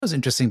It was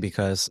interesting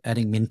because I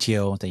think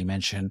Mintio that you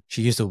mentioned,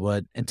 she used the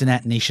word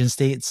internet nation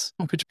states,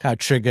 which kind of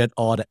triggered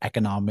all the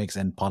economics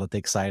and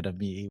politics side of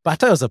me. But I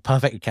thought it was a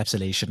perfect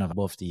encapsulation of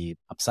both the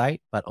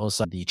upside, but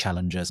also the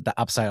challenges. The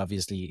upside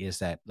obviously is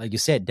that, like you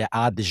said, there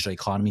are digital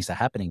economies that are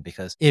happening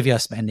because if you're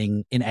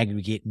spending in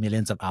aggregate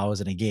millions of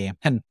hours in a game,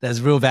 and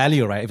there's real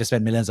value, right? If you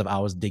spend millions of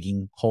hours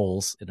digging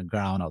holes in the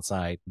ground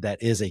outside,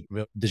 that is a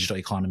real digital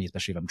economy,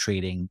 especially if I'm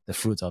trading the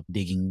fruits of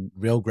digging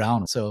real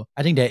ground. So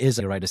I think there is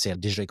a right to say a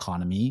digital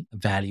economy,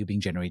 value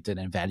being generated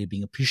and value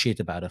being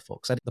appreciated by other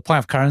folks. The point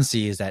of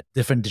currency is that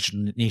different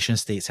digital nation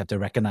states have to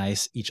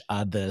recognize each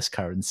other's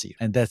currency.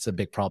 And that's a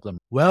big problem.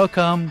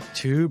 Welcome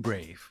to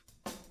Brave.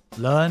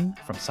 Learn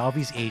from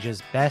Southeast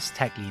Asia's best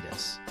tech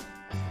leaders.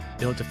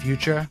 Build the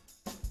future,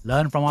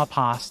 learn from our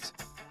past,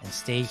 and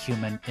stay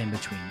human in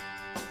between.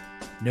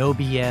 No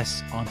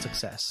BS on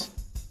success.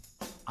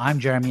 I'm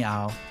Jeremy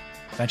Au,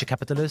 venture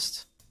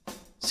capitalist,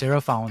 serial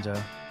founder,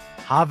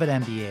 Harvard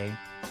MBA,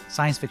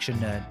 science fiction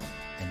nerd,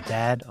 and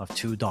dad of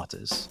 2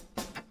 daughters.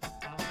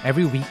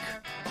 Every week,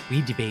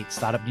 we debate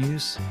startup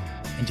news,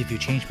 interview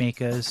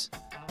changemakers,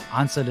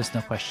 answer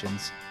listener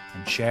questions,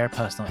 and share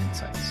personal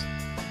insights.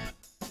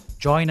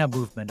 Join our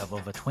movement of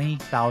over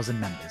 20,000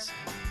 members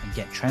and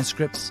get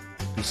transcripts,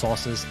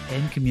 resources,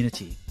 and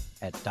community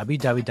at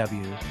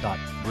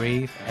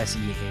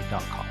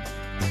www.bravesea.com.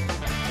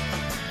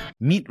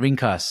 Meet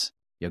Ringkas,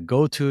 your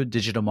go-to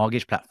digital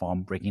mortgage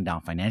platform breaking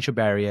down financial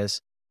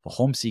barriers for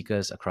home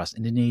seekers across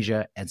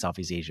Indonesia and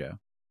Southeast Asia.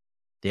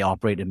 They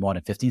operate in more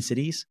than 15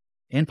 cities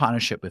in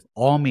partnership with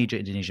all major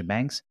Indonesian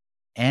banks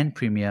and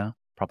premier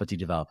property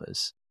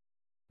developers.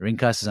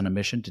 Ringkas is on a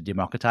mission to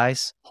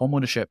democratize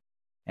homeownership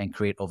and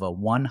create over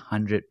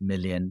 100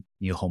 million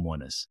new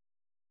homeowners.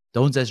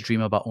 Don't just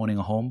dream about owning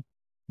a home,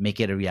 make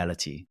it a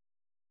reality.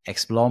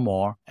 Explore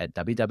more at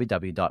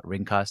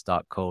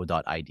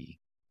www.ringkas.co.id.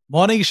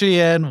 Morning,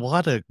 Shiyan.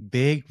 What a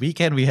big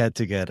weekend we had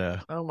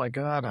together. Oh my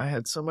God, I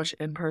had so much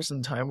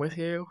in-person time with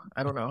you.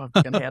 I don't know if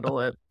I can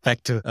handle it.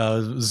 Back to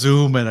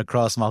Zoom and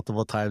across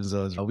multiple time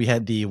zones. We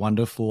had the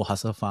wonderful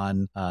Hustle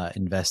Fund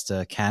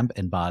investor camp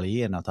in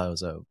Bali, and I thought it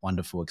was a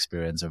wonderful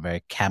experience, a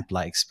very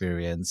camp-like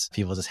experience.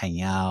 People just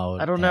hanging out.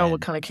 I don't know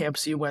what kind of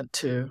camps you went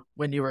to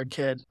when you were a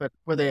kid, but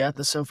were they at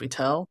the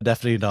Sofitel?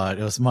 Definitely not.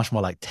 It was much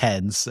more like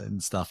tents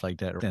and stuff like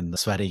that, and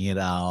sweating it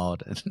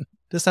out.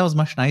 This time was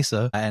much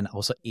nicer, and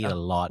also ate a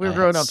lot. We're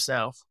grown-ups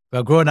now.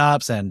 We're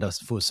grown-ups, and the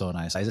food's so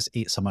nice. I just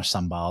ate so much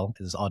sambal.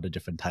 There's all the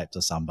different types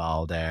of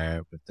sambal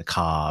there with the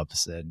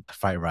carbs and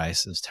fried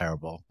rice. It was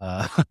terrible.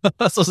 I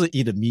was supposed to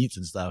eat the meats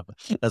and stuff.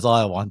 That's all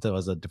I wanted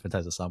was the different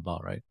types of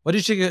sambal, right? What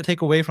did you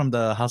take away from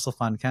the Hustle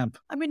Fund camp?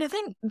 I mean, I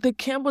think the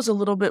camp was a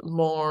little bit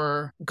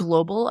more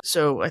global.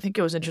 So I think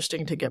it was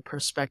interesting to get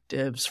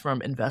perspectives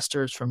from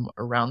investors from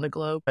around the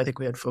globe. I think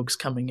we had folks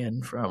coming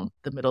in from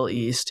the Middle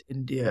East,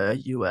 India,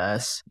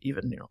 US,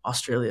 even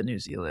Australia, New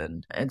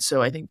Zealand. And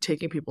so I think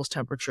taking people's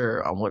temperature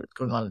on what's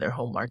going on in their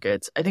home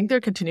markets, I think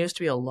there continues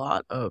to be a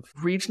lot of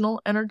regional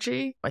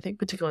energy. I think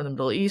particularly in the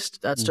Middle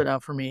East, that stood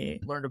out for me.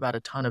 Learned about a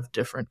ton of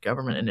different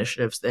government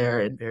initiatives there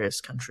in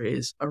various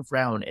countries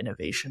around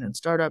innovation and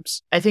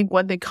startups. I think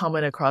one thing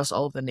common across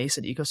all of the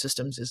nascent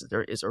ecosystems is that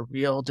there is a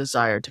real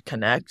desire to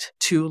connect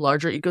to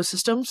larger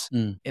ecosystems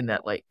in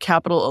that like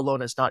capital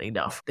alone is not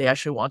enough. They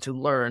actually want to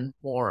learn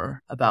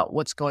more about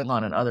what's going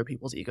on in other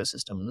people's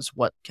ecosystems.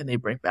 What can they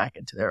bring back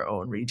into their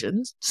own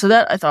regions? So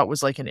that I thought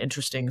was like an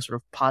interesting sort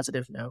of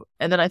positive note.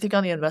 And then I think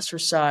on the investor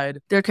side,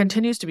 there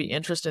continues to be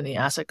interest in the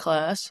asset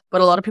class,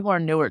 but a lot of people are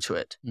newer to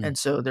it. And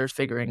so they're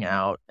figuring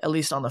out, at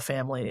least on the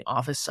family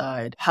office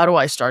side, how do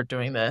I start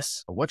doing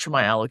this? What should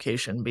my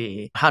allocation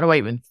be? How do I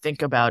even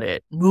think about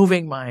it?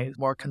 Moving my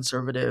more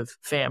conservative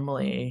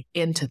family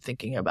into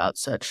thinking about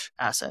such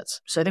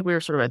assets. So I think we were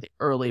sort of at the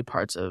early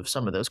parts of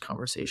some of those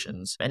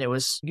conversations. And it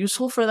was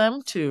useful for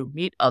them to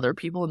meet other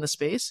people in the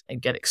space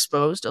and get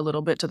exposed a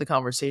little bit to the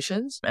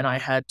conversations. And I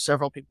had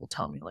several people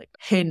tell me like,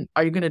 hey,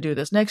 are you going to do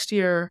this next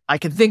year? I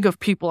can think of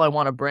people I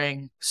want to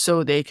bring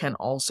so they can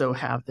also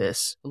have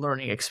this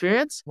learning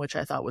experience, which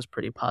I thought was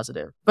pretty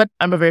positive. But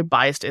I'm a very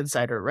biased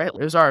insider, right?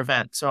 It was our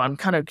event. So I'm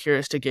kind of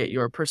curious to get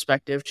your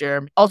perspective,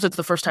 Jeremy. Also, it's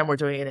the first time we're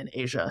doing it in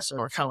Asia. So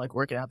we're kind of like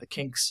working out the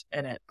kinks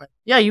in it. But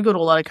yeah, you go to a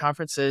lot of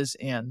conferences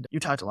and you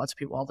talk to lots of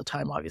people all the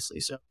time, obviously.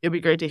 So it'd be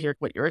great to hear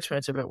what your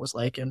experience of it was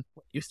like and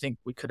what you think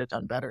we could have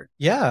done better.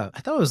 Yeah, I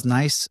thought it was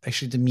nice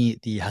actually to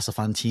meet the Hustle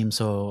Fund team.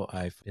 So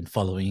I've been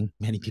following,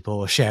 many people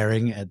were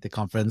sharing at the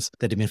conference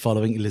that they've been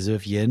following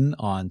Elizabeth Yin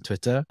on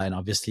Twitter. And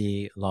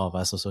obviously a lot of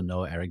us also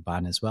know Eric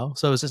Ban as well.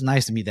 So it was just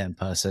nice to meet them in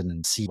person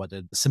and see what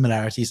the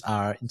similarities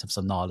are in terms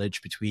of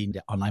knowledge between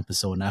their online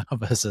persona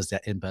versus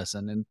their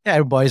in-person. And yeah,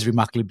 everybody's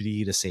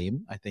remarkably the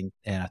same, I think.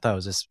 And I thought it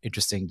was just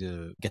interesting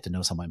to get to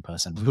know someone in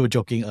person. We were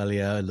joking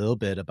earlier a little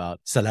bit about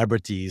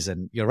celebrities,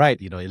 and you're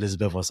right,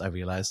 Elizabeth was, I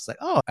realized, like,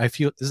 oh, I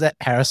feel there's that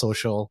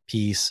parasocial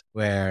piece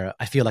where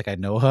I feel like I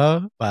know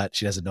her, but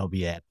she doesn't know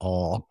me at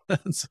all.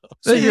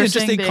 So you're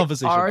saying they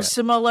are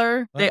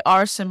similar? They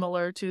are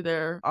similar to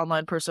their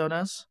online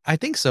personas? I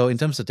think so in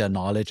terms of their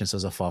knowledge and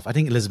so forth. I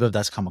think Elizabeth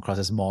does come across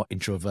as more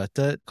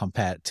introverted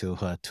compared to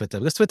her Twitter,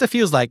 because Twitter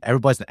feels like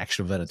everybody's an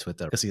extrovert on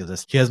Twitter, because you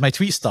just, here's my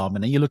tweet storm,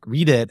 and then you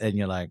read it and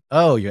you're like,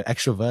 oh, you're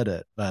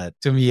extroverted. But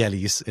to me, at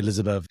least,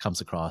 Elizabeth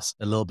comes across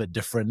a little bit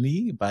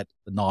differently, but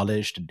the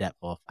knowledge, the depth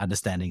of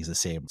understanding is the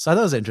same. So I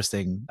thought it was an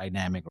interesting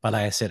dynamic. But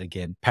like I said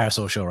again,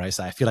 parasocial, right?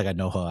 So I feel like I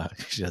know her.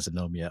 She doesn't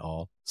know me at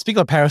all.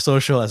 Speaking of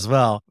parasocial as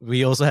well,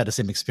 we also had the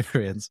same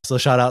experience. So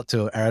shout out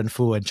to Aaron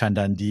Fu and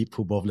Chandan Deep,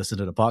 who both listened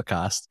to the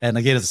podcast. And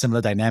again, it's a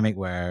similar dynamic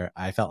where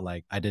I felt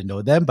like I didn't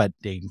know them, but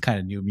they kind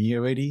of knew me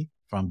already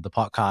from the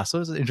podcast. So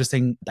it was an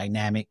interesting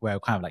dynamic where we're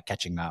kind of like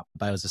catching up.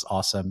 But it was just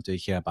awesome to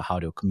hear about how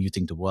they were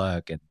commuting to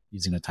work and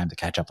using the time to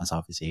catch up on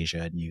Southeast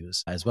Asia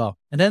news as well.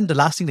 And then the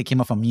last thing that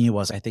came up for me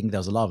was, I think there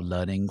was a lot of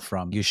learning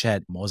from, you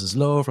shared Moses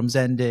Lowe from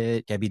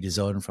Zendit, Gabby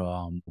Dizone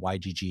from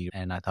YGG.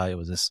 And I thought it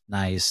was just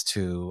nice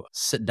to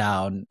sit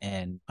down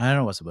and, I don't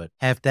know what's the word,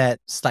 have that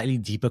slightly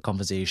deeper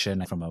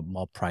conversation from a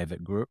more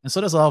private group. And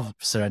so there's a lot of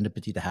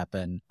serendipity to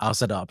happen. I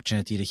also had the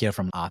opportunity to hear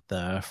from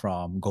Arthur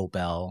from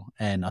GoBell.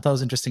 And I thought it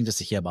was interesting just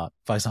to hear about,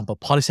 for example,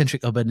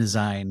 polycentric urban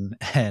design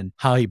and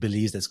how he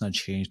believes that's going to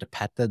change the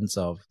patterns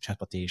of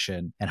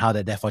transportation and how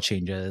that therefore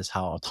changes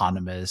how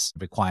autonomous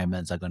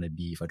requirements are going to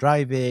be for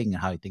driving and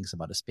how he thinks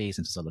about the space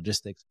in terms of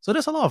logistics. So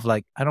there's a lot of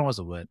like, I don't know what's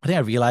the word. I think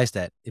I realized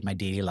that in my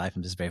daily life,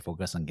 I'm just very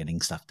focused on getting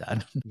stuff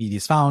done. Be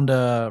this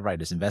founder, write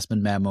this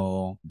investment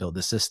memo, build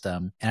this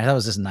system. And I thought it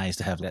was just nice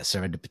to have that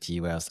serendipity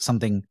where it's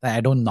something that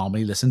I don't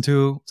normally listen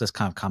to just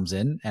kind of comes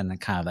in and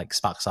it kind of like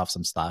sparks off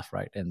some stuff,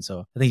 right? And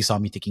so I think you saw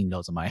me taking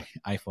notes on my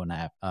iPhone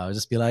app.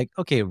 Just be like,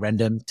 okay,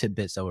 random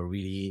tidbits that were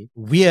really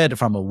weird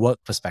from a work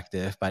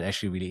perspective, but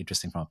actually really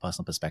interesting from a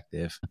personal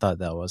perspective. I thought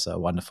that was a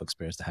wonderful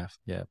experience to have.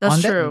 Yeah,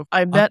 that's true.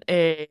 I met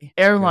a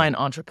airline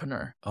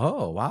entrepreneur.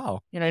 Oh,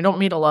 wow. You know, I don't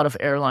meet a lot of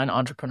airline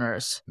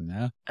entrepreneurs.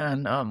 Yeah.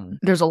 And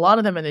there's a lot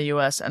of them in the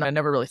US, and I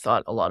never really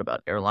thought a lot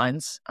about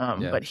airlines.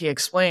 But he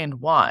explained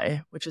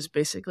why, which is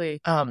basically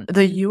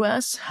the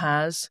US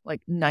has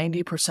like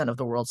 90% of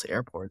the world's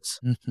airports.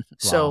 Wow.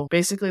 So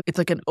basically, it's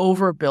like an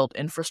overbuilt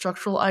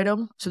infrastructural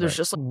item. So there's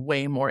just like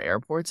way more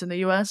airports in the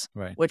US,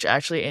 which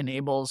actually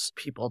enables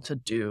people to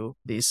do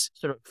these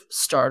sort of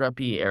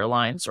startup-y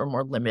airlines or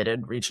more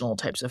limited regional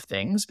types of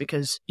things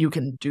because you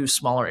can do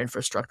smaller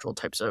infrastructural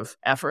types of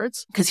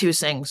efforts. Because he was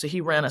saying, so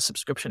he ran a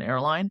subscription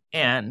airline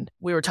and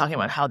we were talking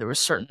about how there were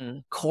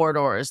certain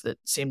corridors that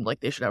seemed like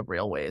they should have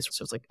railways.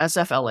 So it's like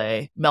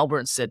SFLA,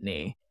 Melbourne,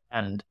 Sydney,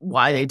 and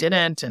why they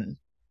didn't and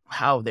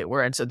how they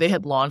were. And so they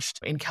had launched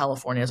in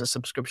California as a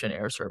subscription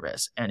air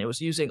service. And it was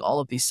using all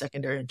of these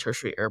secondary and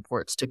tertiary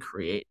airports to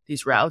create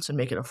these routes and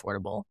make it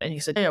affordable. And he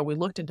said, yeah, we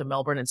looked into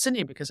Melbourne and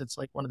Sydney because it's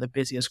like one of the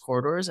busiest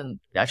corridors and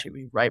it'd actually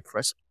be ripe for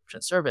a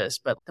subscription service.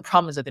 But the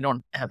problem is that they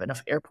don't have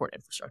enough airport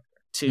infrastructure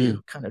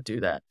to kind of do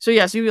that. So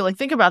yeah, so you like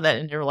think about that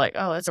and you're like,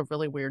 oh, that's a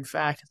really weird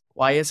fact.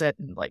 Why is it?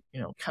 And like,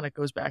 you know, kind of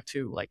goes back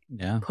to like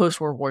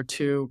post-World War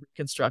II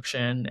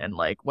reconstruction and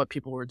like what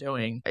people were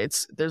doing.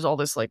 There's all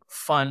this like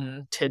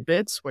fun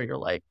tidbits where you're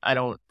like, I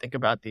don't think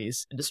about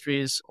these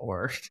industries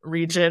or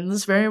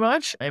regions very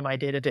much in my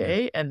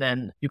day-to-day. And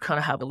then you kind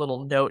of have a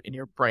little note in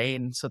your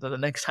brain so that the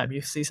next time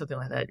you see something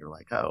like that, you're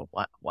like, oh,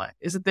 why?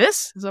 Is it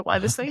this? Is that why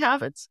this thing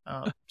happens?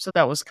 So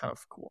that was kind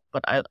of cool.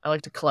 But I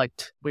like to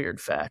collect weird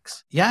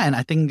facts. Yeah, and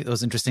I think it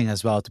was interesting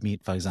as well to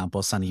meet, for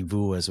example, Sunny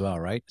Vu as well,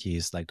 right?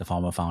 He's like the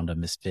former founder of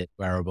Misfit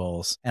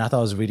Wearables. And I thought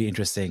it was really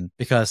interesting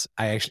because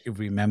I actually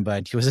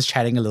remembered he was just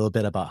chatting a little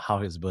bit about how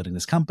he was building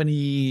this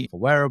company for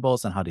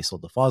wearables and how they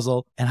sold the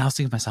Fuzzle. And I was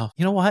thinking to myself,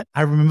 you know what?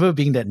 I remember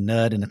being that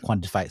nerd in the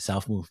quantified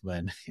self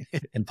movement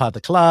in part of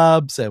the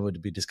clubs and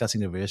would be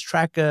discussing the various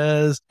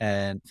trackers.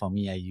 And for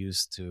me, I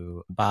used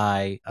to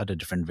buy other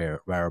different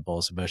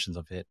wearables versions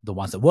of it. The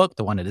ones that worked,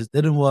 the one that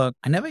didn't work.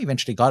 I never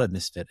eventually got a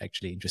Misfit,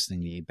 actually,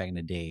 interestingly, back in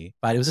the day.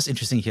 But it was just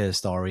interesting to hear the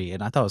story.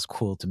 And I thought it was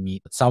cool to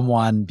meet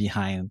someone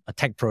behind a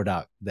tech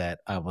product that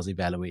I was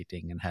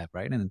evaluating and have,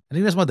 right? And I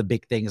think that's one of the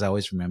big things I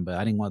always remember.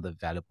 I think one of the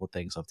valuable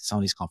things of some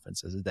of these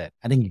conferences is that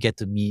I think you get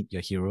to meet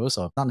your heroes,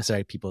 or not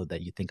necessarily people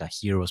that you think are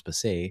heroes per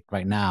se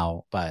right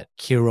now, but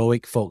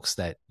heroic folks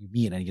that you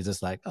meet and you're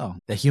just like, oh,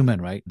 they're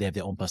human, right? They have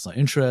their own personal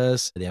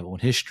interests, they have their own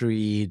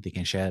history, they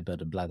can share a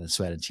bit of blood and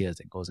sweat and tears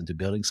that goes into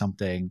building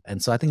something.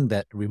 And so I think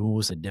that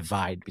removes a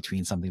divide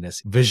between something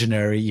that's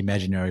visionary,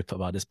 imaginary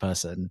about this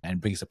person and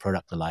brings the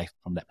product to life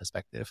from that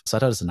perspective. So I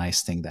thought it was a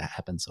nice thing that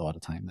happens all the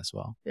time as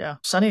well. Yeah.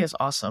 Sunny is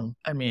awesome.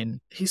 I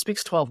mean, he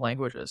speaks 12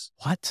 languages.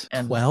 What?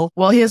 12?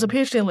 Well, he has a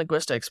PhD in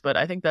linguistics, but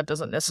I think that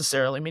doesn't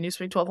necessarily mean you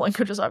speak 12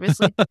 languages,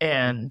 obviously.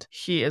 And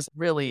he is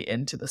really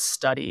into the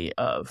study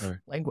of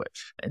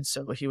language. And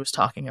so he was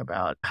talking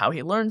about how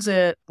he learns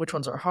it, which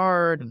ones are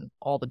hard, and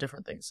all the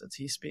different things that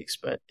he speaks.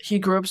 But he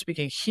grew up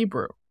speaking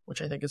Hebrew.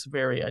 which I think is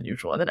very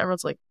unusual. And then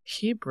everyone's like,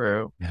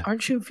 Hebrew? Yeah.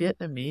 Aren't you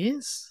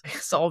Vietnamese?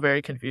 It's all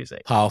very confusing.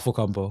 Powerful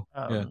combo.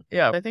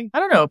 Yeah, I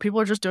don't know. People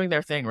are just doing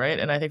their thing, right?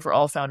 And I think for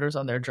all founders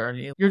on their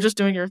journey, you're just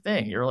doing your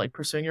thing. You're like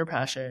pursuing your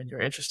passion. You're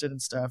interested in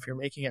stuff. You're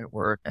making it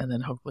work. And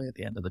then hopefully at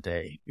the end of the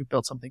day, you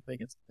built something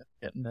big and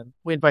significant. And then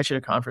we invite you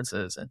to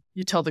conferences and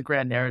you tell the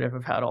grand narrative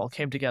of how it all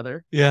came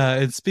together. Yeah,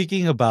 and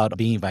speaking about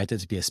being invited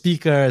to be a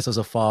speaker, so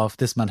forth,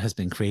 this month has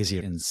been crazy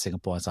in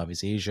Singapore and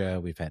Southeast Asia.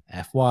 We've had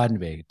F1,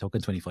 we had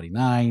Token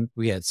 2049,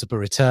 we had Super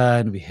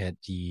Return, we had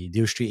the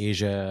Deal Street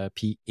Asia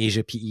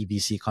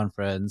PEVC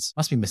conference.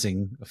 Must be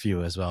missing a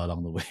few as well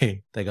along the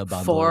way. They got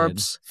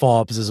bundled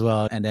Forbes as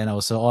well. And then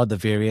also all the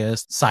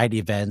various side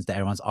events that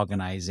everyone's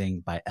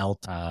organizing by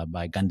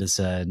by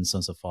Gunderson, so on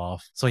and so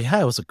forth. So yeah,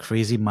 it was a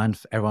crazy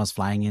month. Everyone's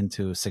flying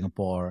into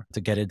Singapore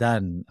to get it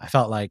done. I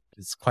felt like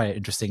it's quite an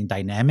interesting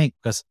dynamic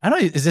because I know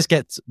it just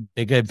gets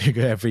bigger and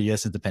bigger every year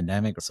since the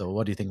pandemic. So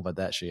what do you think about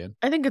that, Shian?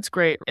 I think it's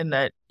great in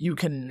that you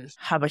can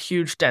have a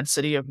huge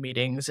density of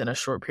meetings in a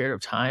short period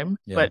of time,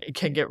 but it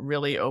can get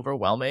really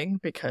overwhelming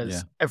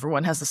because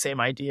everyone has the same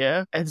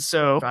idea. And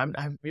so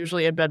I'm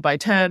usually in bed by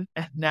 10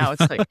 and now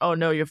it's like, oh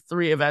no, you have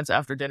 3 events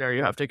after dinner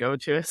you have to go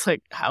to. It's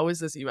like, how is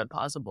this even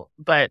possible?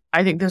 But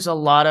I think there's a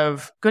lot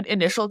of good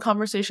initial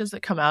conversations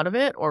that come out of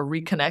it or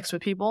reconnects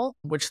with people,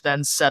 which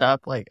then set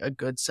up like a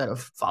good set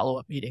of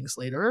follow-up meetings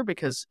later,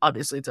 because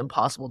obviously it's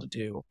impossible to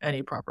do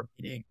any proper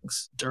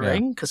meetings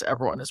during because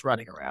everyone is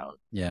running around.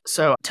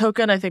 So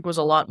Token, I think, was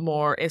a lot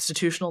more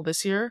institutional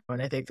this year.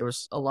 And I think there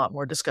was a lot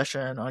more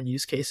discussion on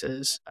use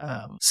cases.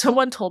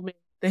 Someone told me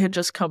they had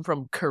just come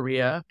from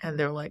Korea and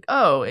they're like,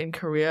 oh, in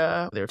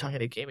Korea, they were talking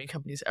to gaming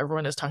companies.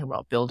 Everyone is talking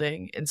about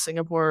building. In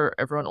Singapore,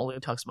 everyone only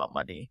talks about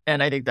money.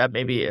 And I think that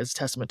maybe is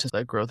testament to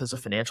the growth as a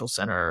financial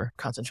center,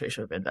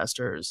 concentration of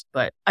investors.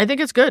 But I think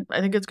it's good. I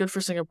think it's good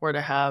for Singapore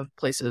to have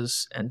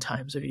places and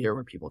times of year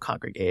where people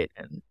congregate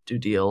and do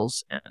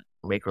deals and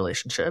make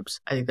relationships.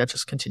 I think that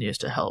just continues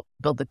to help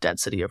build the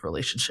density of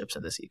relationships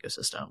in this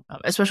ecosystem,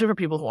 especially for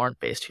people who aren't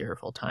based here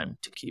full time,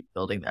 to keep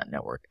building that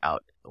network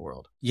out in the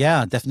world.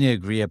 Yeah, definitely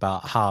agree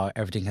about how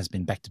everything has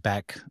been back to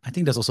back. I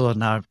think there's also,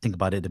 now think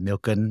about it, the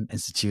Milken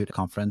Institute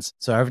conference.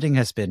 So everything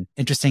has been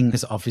interesting.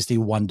 It's obviously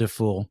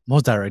wonderful,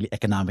 most directly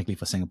economically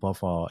for Singapore,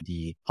 for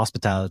the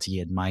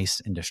hospitality and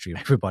MICE industry.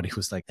 Everybody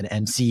who's like an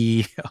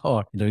MC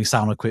or doing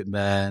sound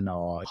equipment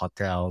or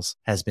hotels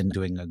has been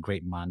doing a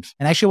great month.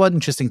 And actually, one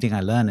interesting thing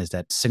I learned is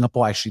that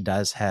Singapore actually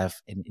does have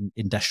an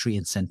industry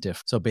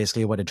incentive. So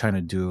basically what they're trying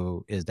to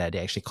do is that they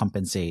actually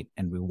compensate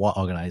and reward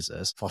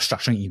organizers for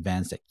structuring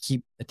events that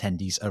keep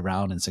attendees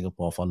around in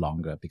Singapore for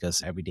longer,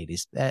 because every day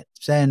they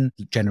spend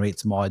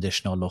generates more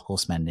additional local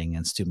spending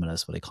and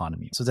stimulus for the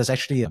economy. So there's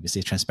actually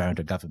obviously transparent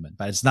to government,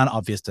 but it's not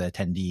obvious to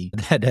attendee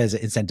that there's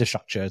an incentive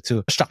structure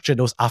to structure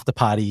those after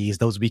parties,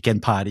 those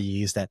weekend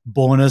parties, that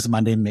bonus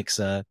Monday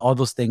mixer, all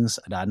those things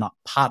that are not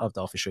part of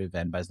the official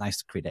event, but it's nice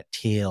to create that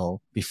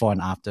tail before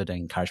and after to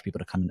encourage people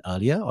to come in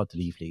earlier or to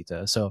leave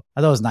later. So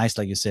I thought it was nice,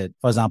 like you said.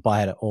 For example, I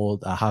had an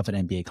old Harvard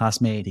MBA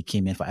classmate. He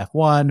came in for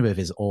F1 with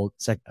his old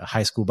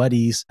high school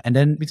buddies. And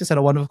then we just had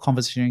a wonderful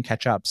conversation and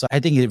catch up. So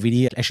I think it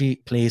really actually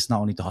plays not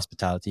only to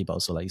hospitality, but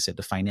also, like you said,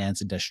 the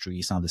finance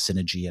industry, some of the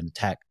synergy and the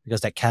tech,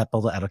 because that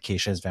capital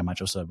allocation is very much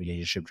also a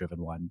relationship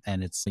driven one.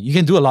 And it's, you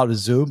can do a lot with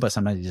Zoom, but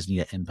sometimes you just need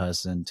it in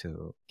person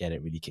to get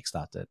it really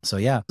kickstarted. So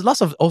yeah,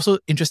 lots of also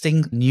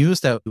interesting news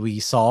that we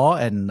saw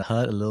and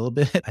heard a little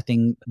bit. I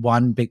think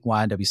one big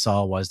one that we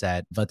saw was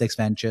that Vertex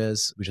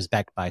Ventures, which is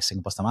backed by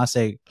Singapore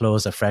Temasek,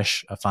 closed a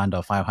fresh fund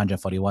of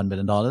 $541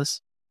 million.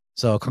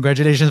 So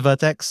congratulations,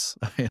 Vertex.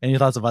 Any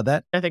thoughts about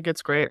that? I think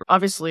it's great.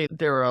 Obviously,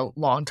 they're a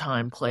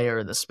long-time player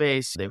in the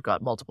space. They've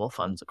got multiple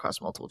funds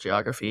across multiple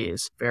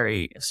geographies,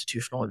 very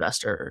institutional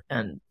investor,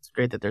 and it's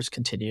great that there's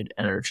continued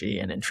energy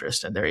and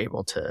interest, and they're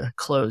able to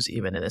close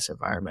even in this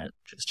environment,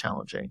 which is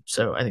challenging.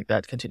 So I think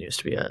that continues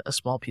to be a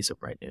small piece of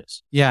bright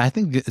news. Yeah, I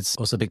think it's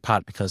also a big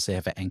part because they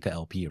have an anchor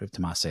LP with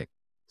Temasek.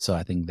 So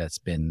I think that's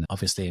been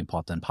obviously an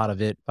important part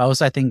of it. But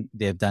also I think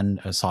they've done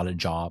a solid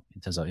job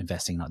in terms of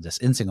investing not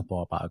just in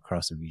Singapore, but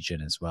across the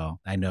region as well.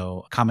 I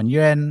know Carmen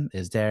Yuan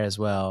is there as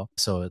well.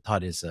 So I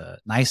thought it's a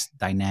nice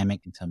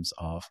dynamic in terms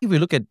of, if we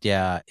look at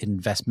their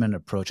investment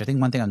approach, I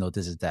think one thing I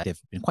noticed is that they've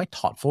been quite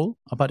thoughtful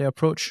about their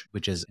approach,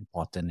 which is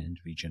important in the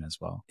region as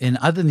well. In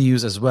other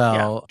news as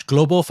well,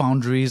 Global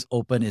Foundries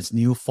opened its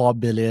new 4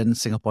 billion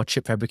Singapore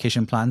chip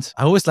fabrication plant.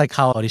 I always like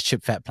how all these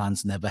chip fab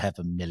plants never have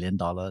 $1 million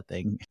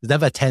thing. There's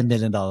never a $10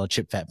 million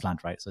chip fab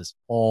plant, right? So it's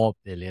 $4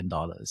 billion.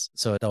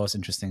 So that was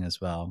interesting as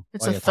well.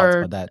 It's a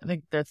third, I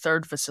think their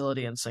third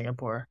facility in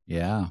Singapore.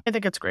 Yeah. I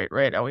think it's great,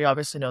 right? We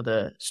obviously know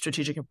the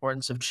strategic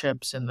importance of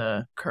chips in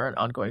the current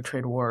ongoing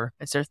trade war.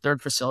 It's their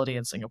third facility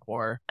in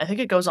Singapore. I think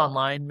it goes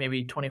online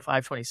maybe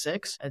 25,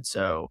 26. And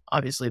so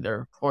obviously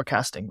they're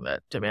forecasting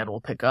that demand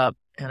will pick up.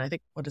 And I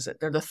think, what is it?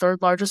 They're the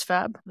third largest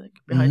fab, like,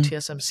 behind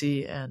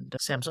TSMC and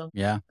Samsung.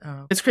 Yeah.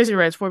 It's crazy,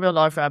 right? It's $4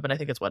 billion fab, and I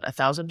think it's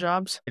 1,000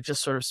 jobs. It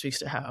just sort of speaks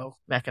to how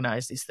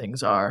mechanized these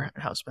things are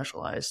and how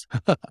specialized.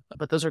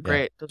 But those are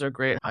great. Those are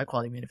great high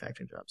quality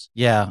manufacturing jobs.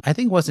 Yeah. I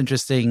think what's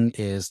interesting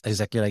is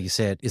exactly like you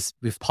said, is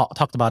we've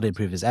talked about it in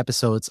previous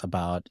episodes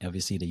about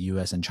obviously the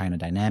US and China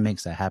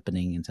dynamics that are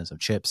happening in terms of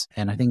chips.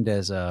 And I think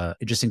there's a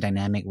interesting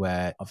dynamic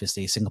where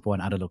obviously Singapore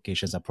and other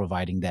locations are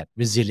providing that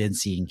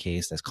resiliency in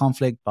case there's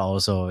conflict, but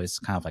also it's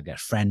kind of like that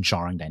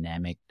friend-shoring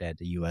dynamic that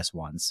the US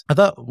wants. I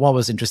thought what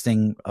was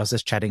interesting, I was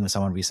just chatting with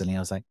someone recently. I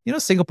was like,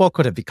 Singapore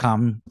could have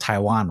become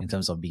Taiwan in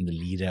terms of being the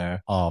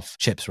leader of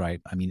chips,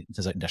 right? I mean, in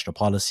terms of industrial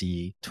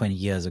policy 20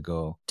 years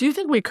ago. Do you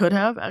think we could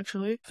have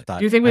actually?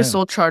 Do you think we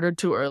sold chartered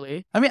too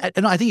early? I mean,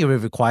 I think it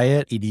would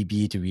require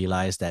ADB to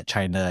realize that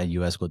China and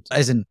US would,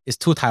 as in, it's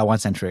too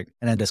Taiwan-centric,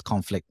 and then there's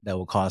conflict that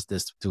will cause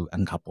this to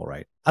uncouple,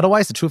 right?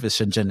 Otherwise, the truth is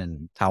Shenzhen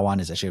and Taiwan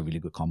is actually a really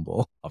good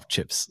combo of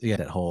chips. Yeah,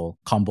 that whole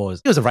combo,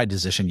 it was the right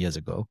decision years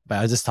ago. But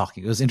I was just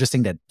talking, it was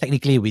interesting that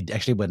technically we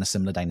actually were in a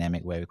similar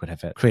dynamic where we could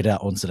have created our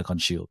own silicon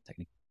shield,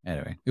 technically.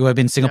 Anyway, it would have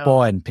been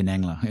Singapore and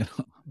Penang,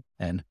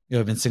 and it would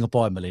have been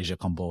Singapore and Malaysia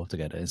combo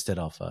together instead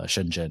of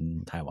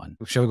Shenzhen, Taiwan.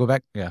 Shall we go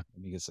back? Yeah,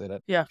 we can say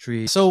that. Yeah.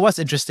 So what's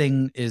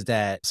interesting is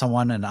that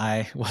someone and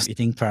I was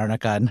eating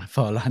Peranakan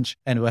for lunch,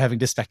 and we're having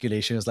this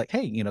speculation. It was like,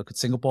 hey, could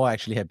Singapore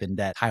actually have been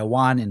that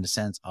Taiwan in the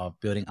sense of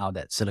building out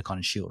that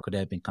silicon shield? Could it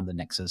have become the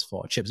nexus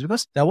for chips?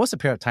 Because there was a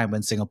period of time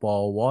when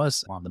Singapore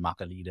was one of the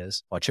market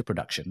leaders for chip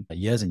production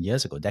years and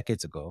years ago,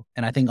 decades ago.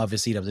 And I think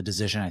obviously there was a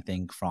decision, I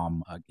think,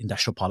 from an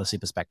industrial policy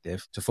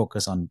perspective to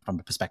focus on from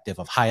the perspective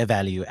of higher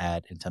value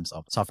add in terms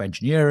of software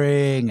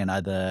engineering and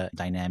other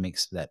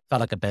dynamics that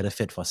felt like a better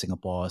fit for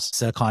Singapore's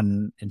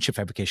silicon and chip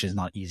fabrication is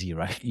not easy,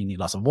 right? You need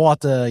lots of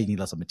water, you need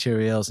lots of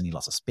materials, you need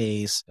lots of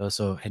space. You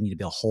also need to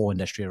build a whole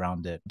industry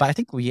around it. But I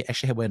think we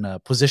actually were in a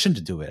position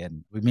to do it,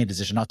 and we made a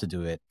decision not to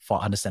do it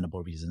for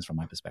understandable reasons from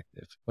my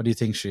perspective. What do you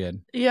think,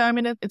 Shian? Yeah, I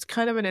mean, it's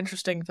kind of an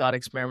interesting thought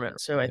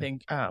experiment. So I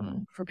think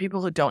for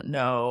people who don't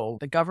know,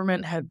 the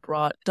government had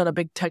done a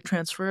big tech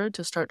transfer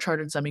to start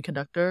Chartered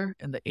Semiconductor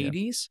in the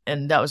 80s.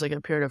 And that was like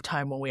a period of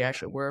time when we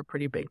actually were a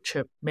pretty big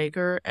chip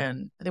maker.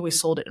 And I think we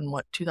sold it in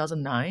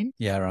 2009?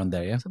 Yeah, around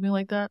there, yeah. Something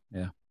like that.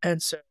 Yeah.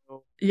 And so,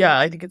 yeah,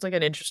 I think it's like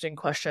an interesting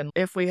question.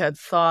 If we had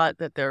thought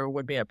that there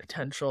would be a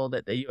potential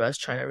that the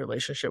US-China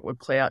relationship would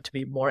play out to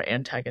be more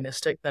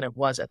antagonistic than it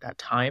was at that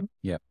time,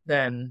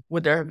 then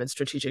would there have been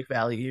strategic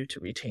value to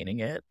retaining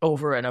it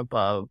over and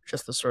above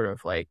just the sort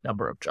of like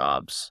number of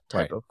jobs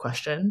type of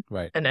question?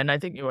 Right. And then I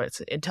think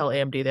it's Intel,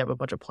 AMD, they have a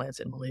bunch of plants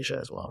in Malaysia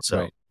as well.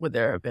 So would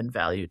there have been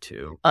value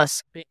to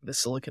us being the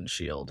silicon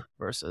shield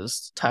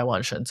versus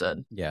Taiwan,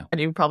 Shenzhen? Yeah. And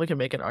you probably can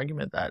make an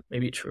argument that may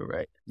be true,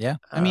 right? Yeah.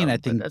 I mean, I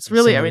think that's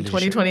really,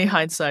 2020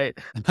 hindsight.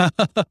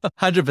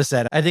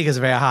 100%. I think it's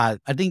very hard.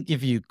 I think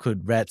if you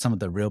could read some of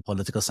the real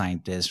political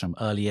scientists from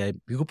earlier,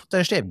 you could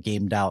potentially have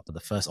gamed out the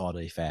first order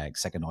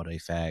effects, second order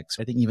effects.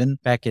 I think even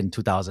back in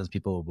 2000s,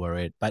 people were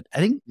worried. But I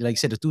think, like you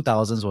said, the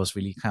 2000s was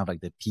really kind of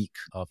like the peak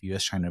of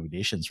US-China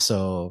relations.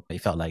 So it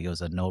felt like it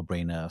was a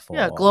no-brainer for...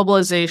 Yeah,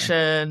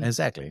 globalization.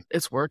 Exactly.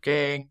 It's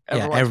working.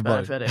 Everyone's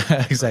benefiting.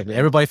 Exactly.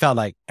 Everybody felt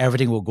like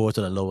everything will go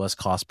to the lowest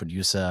cost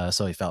producer.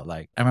 So it felt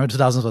like... I remember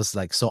 2000s was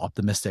like so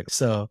optimistic.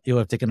 So it would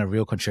have taken a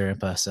real contrarian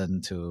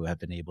person to have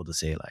been able to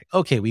say like,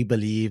 okay, we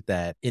believe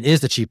that it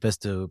is the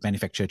cheapest to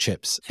manufacture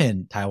chips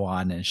in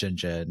Taiwan and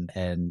Shenzhen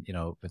and,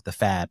 with the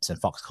fabs and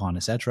Foxconn,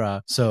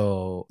 etc.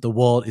 So the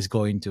world is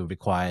going to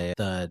require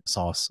the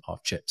source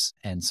of chips.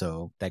 And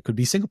so that could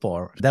be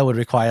Singapore. That would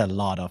require a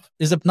lot of,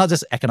 not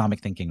just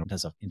economic thinking in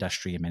terms of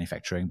industry and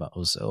manufacturing, but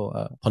also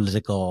a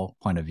political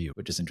point of view,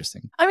 which is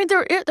interesting. I mean,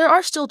 there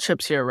are still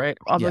chips here, right?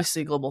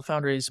 Obviously, Global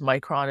Foundries,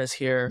 Micron is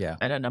here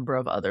and a number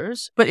of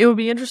others. But it would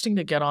be interesting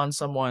to get on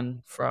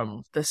someone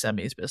from the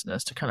semis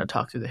business to kind of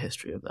talk through the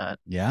history of that.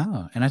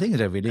 Yeah. And I think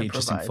they're really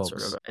interesting folks.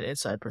 Sort of an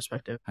inside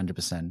perspective.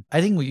 100%. I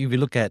think if you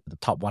look at the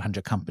top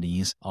 100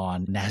 companies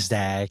on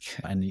NASDAQ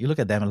and you look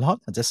at them, a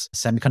lot are just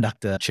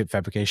semiconductor chip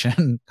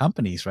fabrication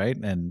companies, right?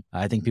 And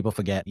I think people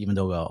forget, even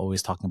though we're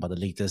always talking about the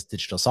latest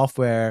digital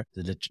software,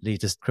 the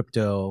latest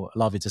crypto, a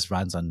lot of it just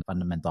runs on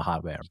fundamental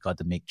hardware. You got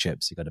to make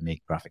chips, you got to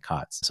make graphic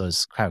cards. So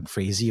it's kind of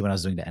crazy when I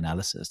was doing the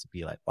analysis to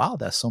be like, wow,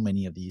 there's so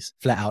many of these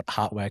flat out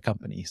hardware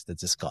companies that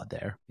just got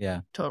there.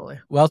 Yeah. Totally.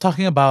 Well,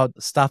 talking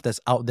about stuff that's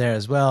out there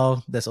as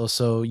well, there's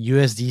also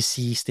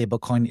USDC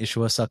stablecoin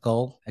issuer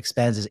circle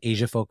expands its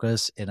Asia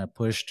focus in a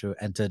push to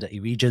enter the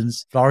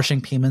region's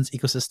flourishing payments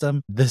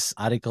ecosystem. These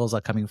articles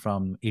are coming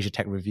from Asia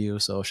Tech Review,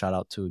 so shout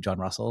out to John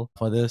Russell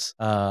for this.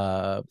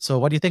 So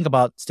what do you think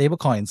about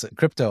stablecoins,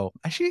 crypto?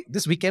 Actually,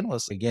 this weekend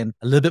was, again,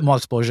 a little bit more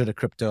exposure to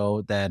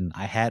crypto than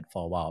I had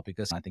for a while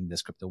because I think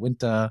there's crypto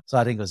winter. So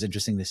I think it was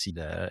interesting to see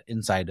the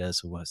insiders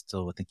who were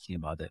still thinking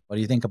about it. What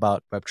do you think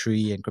about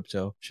Web3 and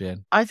crypto,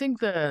 Shane? I think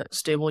the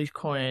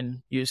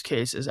stablecoin use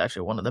case is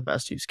actually one of the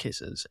best use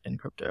cases in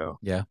crypto.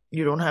 Yeah.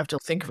 You don't have to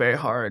think very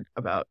hard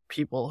about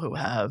people who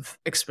have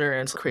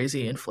experienced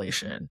crazy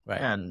inflation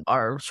and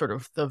are sort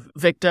of the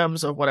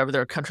victims of whatever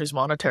their country's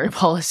monetary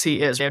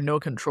policy is. They have no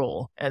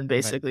control. And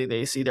basically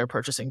they see their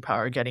purchasing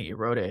power getting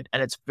eroded.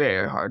 And it's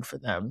very hard for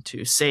them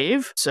to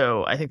save.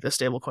 So I think the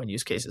stablecoin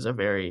use case is a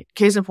very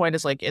case in point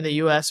is like in the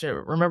US,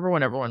 remember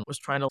when everyone was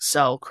trying to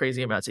sell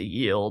crazy amounts of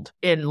yield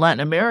in Latin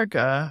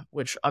America,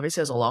 which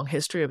obviously has a long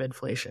history of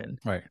inflation.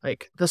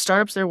 Like the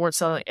startups there weren't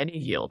selling any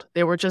yield.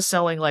 They were just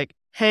selling like,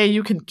 hey,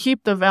 you can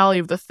keep the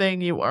value of the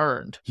thing you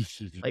earned.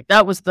 Like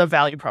that was the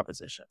value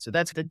proposition. So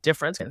that's the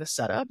difference in the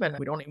setup. And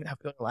we don't even have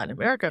to go to Latin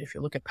America. If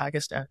you look at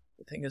Pakistan,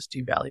 the thing is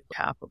devalued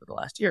half over the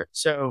last year.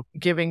 So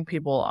giving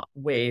people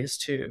ways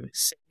to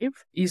save,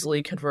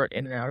 easily convert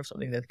in and out of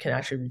something that can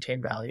actually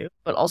retain value,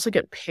 but also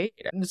get paid.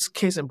 And this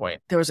case in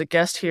point, there was a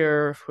guest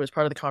here who was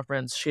part of the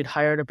conference. She'd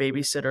hired a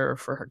babysitter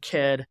for her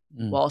kid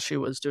while she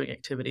was doing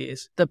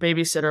activities. The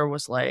babysitter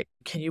was like,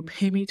 can you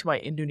pay me to my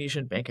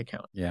Indonesian bank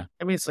account? Yeah.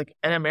 I mean, it's like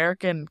an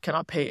American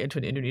cannot pay into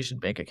an Indonesian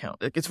bank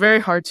account. Like, it's very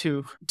hard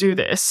to do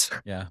this.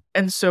 Yeah.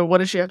 And so what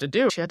did she have to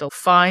do? She had to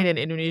find an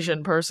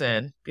Indonesian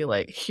person, be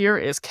like, here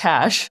is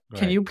cash.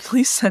 Can you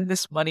please send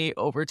this money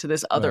over to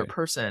this other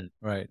person?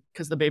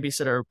 Because the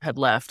babysitter had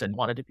left and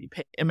wanted to be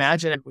paid.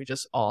 Imagine if we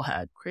just all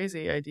had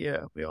crazy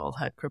idea. We all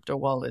had crypto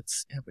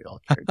wallets and we all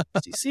carried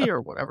USDC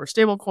or whatever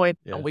stablecoin,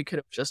 and we could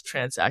have just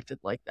transacted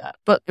like that.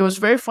 But it was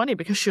very funny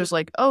because she was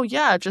like, oh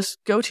yeah,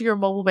 just go to your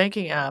mobile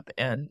banking app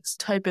and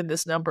type in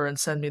this number and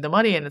send me the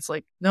money. And it's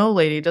like, no,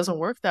 lady, it doesn't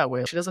work that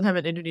way. She doesn't have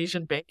an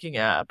Indonesian banking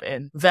app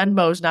and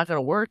Venmo's not going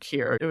to work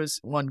here. It was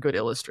one good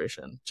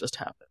illustration just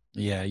happened.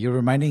 Yeah, you're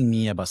reminding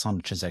me about some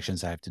of the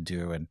transactions I have to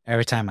do. And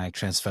every time I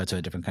transfer to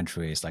a different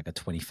country, it's like a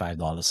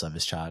 $25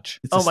 service charge.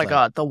 Oh my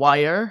God, the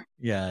wire?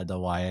 Yeah, the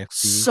wire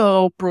fee.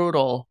 So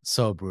brutal.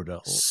 So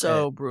brutal.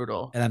 So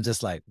brutal. And I'm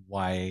just like,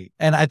 why?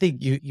 And I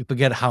think you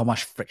forget how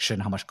much friction,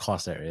 how much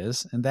cost there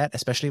is in that,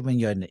 especially when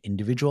you're an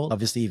individual.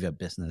 Obviously, if you're a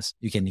business,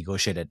 you can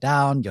negotiate it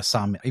down. Your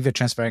sum, if you're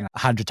transferring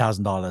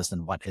 $100,000,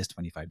 then what is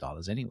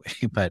 $25 anyway?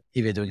 But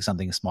if you're doing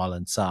something smaller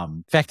in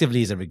sum,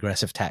 effectively it's a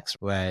regressive tax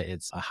where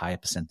it's a higher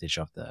percentage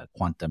of the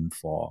quantum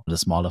for the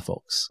smaller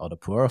folks or the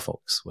poorer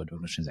folks who are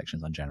doing the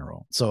transactions in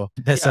general. So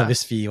that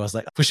service fee was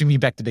like pushing me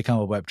back to become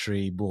a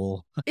Web3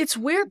 bull. It's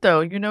weird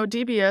though,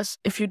 DBS,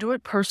 if you do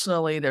it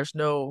personally, there's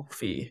no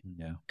fee.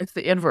 Yeah. It's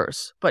the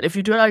inverse. But if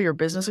you do it out of your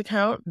business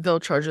account, they'll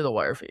charge you the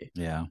wire fee.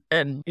 Yeah.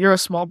 And you're a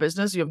small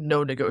business, you have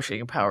no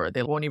negotiating power.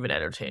 They won't even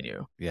entertain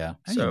you. Yeah.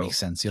 I think it makes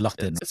sense. You're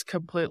locked in. It's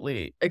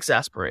completely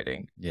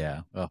exasperating.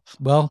 Yeah.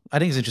 Well, I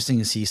think it's interesting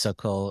to see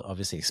Circle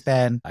obviously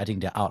expand. I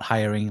think they're out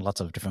hiring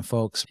lots of different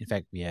folks. In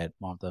fact, we had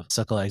one of the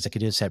Circle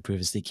executives had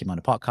previously came on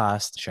the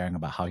podcast sharing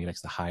about how he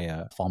likes to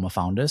hire former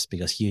founders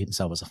because he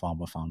himself was a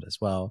former founder as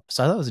well.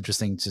 So I thought it was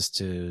interesting just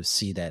to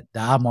see that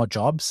there are more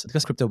jobs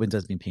because crypto winter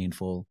has been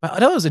painful. But I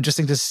thought it was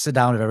interesting to sit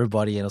down with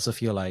everybody and also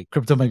feel like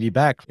crypto might be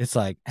back. It's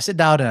like I sit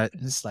down and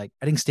it's like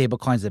I think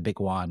stablecoin is a big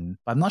one,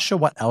 but I'm not sure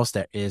what else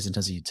there is in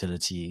terms of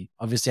utility.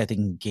 Obviously, I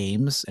think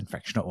games and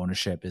fractional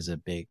ownership is a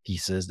big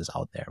thesis that's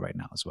out there right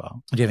now as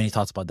well. Do you have any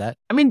thoughts about that?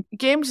 I mean,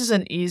 games is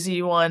an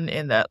easy one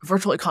in that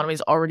virtual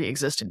economies already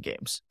exist in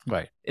games.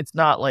 Right. It's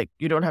not like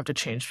you don't have to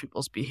change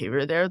people's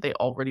behavior there. They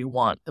already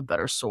want the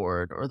better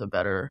sword or the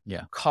better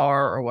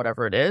car or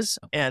whatever it is.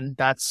 And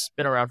that's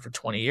been around for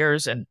 20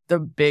 years. And the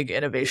big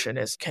innovation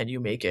is, can you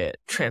make it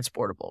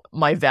transportable?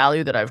 My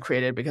value that I've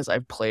created because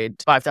I've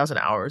played 5,000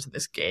 hours in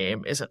this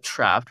game isn't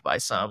trapped by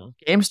some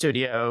game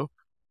studio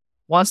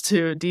wants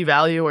to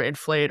devalue or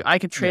inflate. I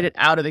can trade it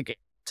out of the game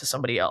to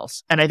somebody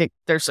else. And I think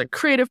there's like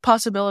creative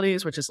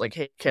possibilities, which is like,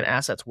 hey, can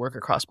assets work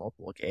across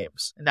multiple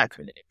games? And that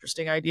could be an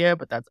interesting idea,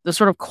 but that's the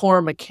sort of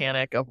core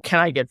mechanic of can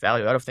I get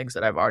value out of things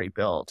that I've already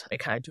built? And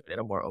can I do it in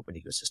a more open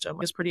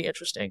ecosystem is pretty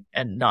interesting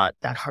and not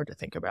that hard to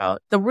think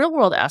about. The real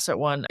world asset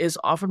one is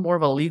often more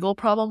of a legal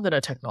problem than a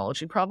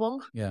technology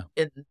problem. Yeah.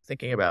 In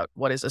thinking about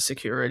what is a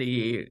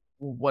security,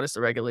 what is the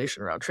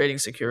regulation around trading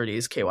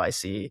securities,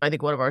 KYC? I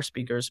think one of our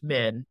speakers,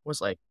 Min, was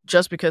like,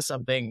 just because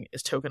something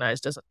is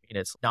tokenized doesn't mean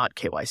it's not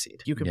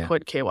KYC'd. You can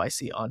put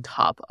KYC on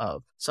top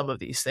of some of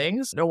these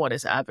things. No one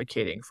is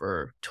advocating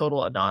for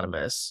total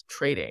anonymous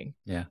trading.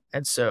 Yeah.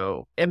 And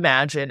so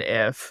imagine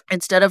if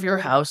instead of your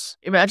house,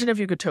 imagine if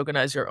you could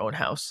tokenize your own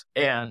house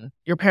and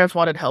your parents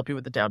wanted to help you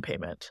with the down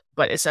payment,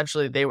 but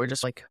essentially they were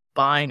just like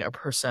buying a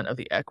 % of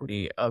the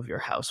equity of your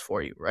house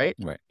for you, right?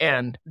 Right.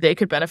 And they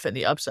could benefit in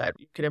the upside.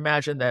 You can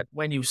imagine that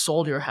when you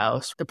sold your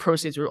house, the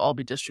proceeds would all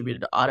be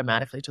distributed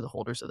automatically to the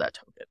holders of that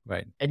token.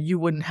 Right. And you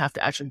wouldn't have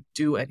to actually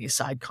do any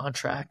side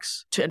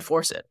contracts to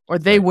enforce it. Or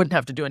they wouldn't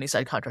have to do any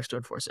side contracts to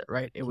enforce it,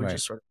 right? It would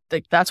just sort of,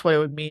 like, that's what it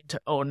would mean to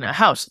own a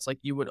house. It's like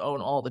you would own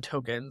all the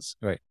tokens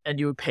and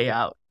you would pay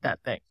out that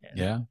thing. And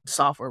Yeah.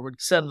 software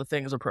would send the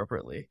things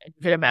appropriately. And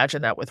you can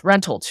imagine that with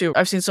rental too.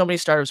 I've seen so many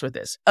startups with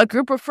this. A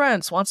group of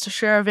friends wants to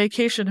share a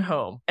vacation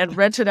home and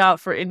rent it out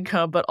for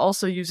income, but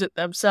also use it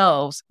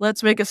themselves.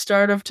 Let's make a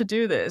startup to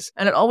do this.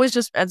 And it always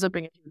just ends up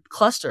being a huge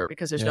cluster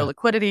because there's no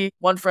liquidity.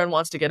 One friend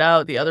wants to get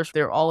out. The others,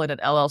 they're all in an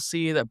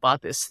LLC that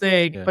bought this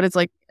thing. Yeah. But it's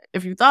like,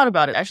 if you thought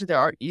about it, actually, there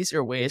are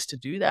easier ways to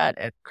do that.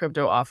 And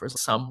crypto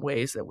offers some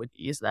ways that would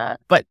ease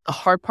that. But the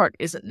hard part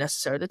isn't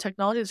necessarily the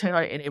technology. The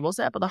technology enables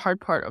that. But the hard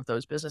part of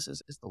those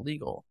businesses is the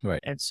legal. Right.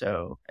 And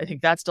so I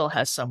think that still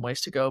has some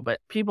ways to go.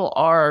 But people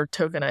are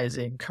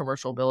tokenizing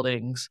commercial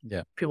buildings.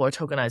 Yeah. People are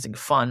tokenizing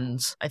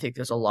funds. I think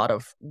there's a lot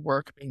of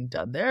work being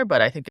done there.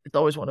 But I think it's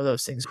always one of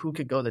those things, who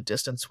could go the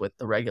distance with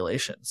the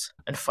regulations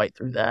and fight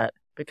through that?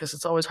 Because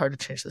it's always hard to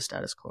change the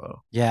status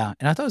quo. Yeah.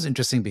 And I thought it was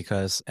interesting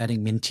because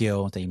adding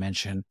Mintio that you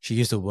mentioned, she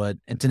used the word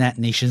internet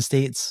nation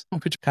states,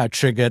 which kind of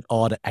triggered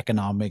all the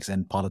economics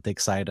and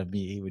politics side of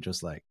me, which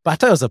was like, but I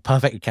thought it was a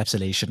perfect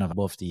encapsulation of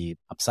both the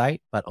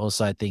upside, but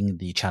also I think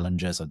the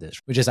challenges of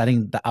this, which is I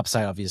think the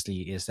upside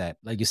obviously is that,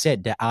 like you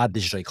said, there are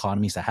digital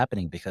economies that are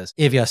happening because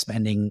if you're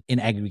spending in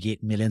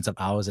aggregate millions of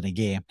hours in a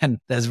game, and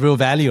there's real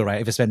value,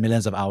 right? If you spend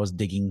millions of hours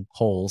digging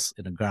holes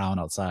in the ground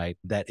outside,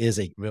 that is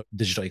a real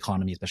digital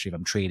economy, especially if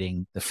I'm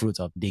trading the fruits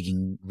of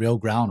digging real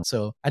ground.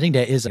 So I think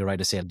there is a right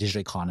to say a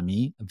digital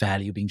economy,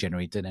 value being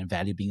generated and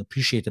value being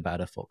appreciated by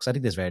other folks. I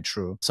think that's very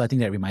true. So I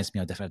think that reminds me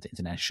of definitely the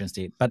international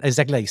state. But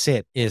exactly like you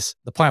said, is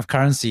the point of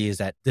currency is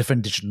that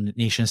different digital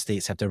nation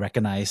states have to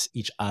recognize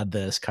each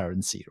other's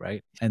currency,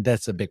 right? And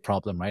that's a big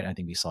problem, right? I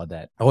think we saw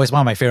that. Always one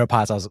of my favorite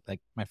parts, I was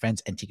like my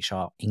friend's antique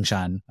shop,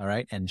 Ingshan, all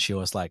right? And she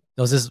was like,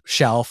 there was this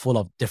shelf full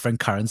of different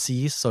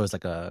currencies. So it's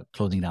like a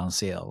closing down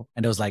sale.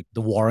 And there was like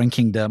the Warring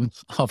Kingdom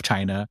of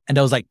China. And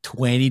there was like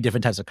 20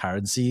 different types of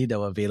currency that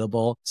were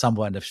available. Some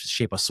were in the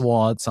shape of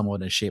swords, some were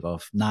in the shape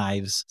of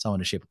knives, some were in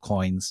the shape of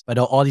coins. But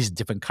there were all these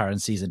different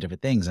currencies and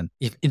different things. And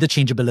if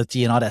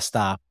interchangeability and all that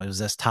stuff, it was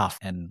just tough.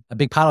 And a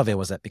big part of it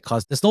was that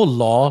because there's no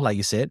law, like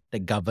you said,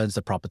 that governs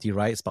the property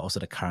rights, but also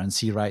the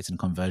currency rights and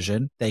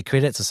conversion, they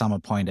created to some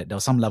point that there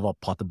was some level of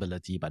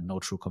portability, but no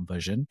true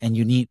conversion. And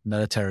you need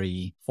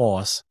military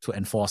force to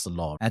enforce the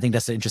law. And I think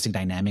that's the interesting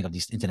dynamic of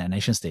these internet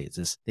nation states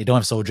is they don't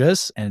have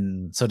soldiers.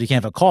 And so they can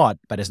have a court,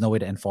 but there's no way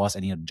to enforce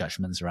any of the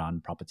judgments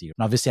around property.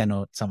 And obviously, I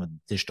know some of the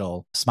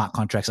digital smart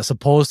contracts are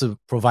supposed to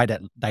provide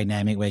that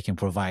dynamic where you can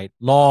provide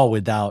law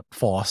without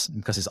force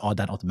because it's all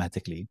done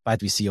automatically.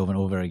 But we see over and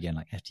over again,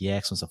 like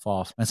FTX and so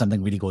forth, when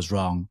something really goes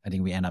wrong, I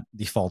think we end up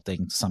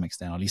defaulting to some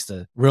extent, or at least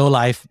the real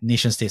life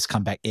nation states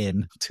come back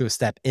in to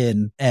step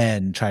in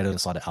and try to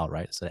sort it out,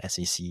 right? So the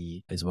SEC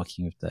is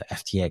working with the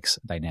FTX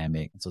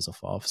dynamic and so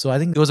forth. So I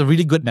think it was a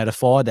really good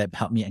metaphor that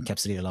helped me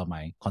encapsulate a lot of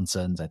my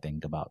concerns, I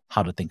think, about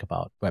how to think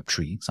about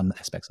Web3, some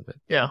aspects of it.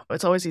 Yeah,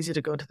 it's always easy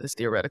to go into this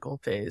theoretical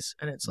phase.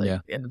 And it's like,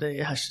 at the end of the day,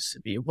 it has to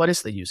be, what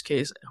is the use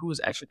case? Who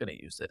is actually going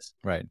to use this?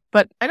 Right.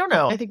 But I don't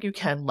know. I think you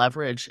can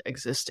leverage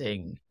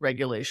existing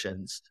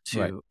regulations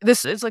to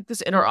this. It's like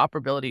this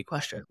interoperability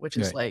question, which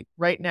is like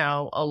right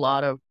now, a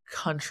lot of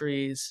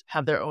countries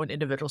have their own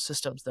individual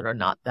systems that are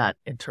not that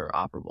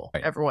interoperable.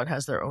 Right. Everyone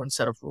has their own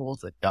set of rules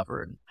that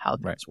govern how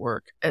things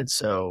work. And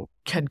so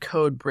can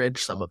code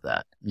bridge some of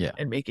that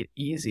and make it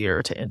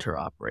easier to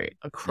interoperate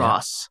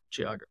across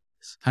geography?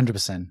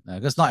 100%.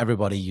 Because not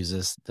everybody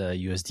uses the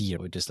USD,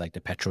 which is like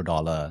the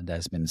petrodollar that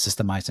has been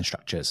systemized and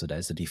structured. So that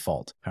is the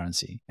default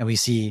currency. And we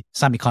see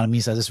some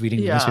economies, I was just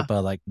reading the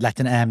newspaper, like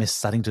Latin Am is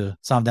some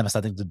of them are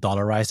starting to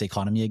dollarize the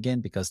economy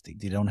again because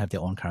they don't have their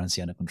own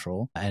currency under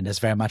control. And that's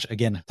very much,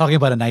 again, talking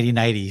about the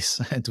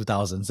 1990s and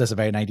 2000s, that's a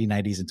very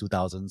 1990s and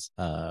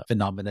 2000s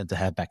phenomenon to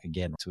have back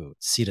again, to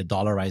see the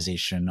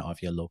dollarization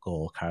of your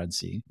local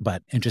currency.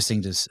 But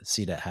interesting to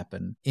see that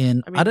happen.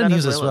 In other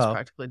news as well.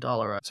 Practically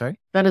dollarized. Sorry?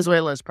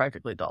 Venezuela is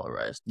practically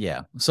dollarized.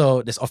 Yeah.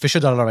 So there's official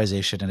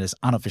dollarization and there's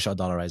unofficial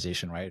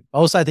dollarization, right?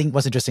 Also, I think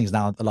what's interesting is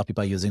now a lot of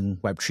people are using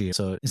Web3.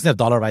 So instead of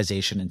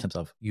dollarization in terms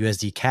of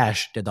USD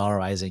cash, they're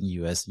dollarizing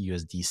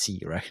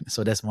USDC, right?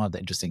 So that's one of the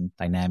interesting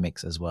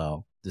dynamics as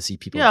well to see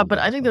people. Yeah, but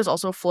I think there's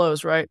also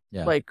flows, right?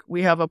 Yeah. Like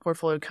we have a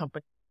portfolio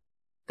company.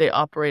 They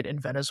operate in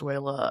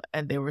Venezuela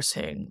and they were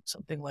saying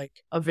something like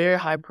a very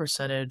high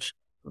percentage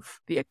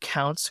of the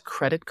accounts,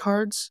 credit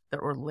cards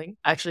that were linked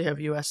actually have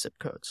US zip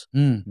codes.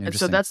 And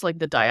so that's like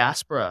the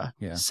diaspora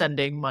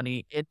sending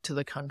money into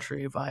the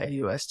country via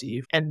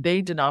USD, and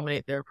they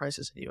denominate their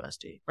prices in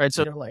USD, right?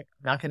 So they're like,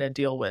 I'm not going to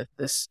deal with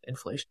this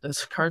inflation,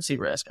 this currency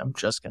risk. I'm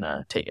just going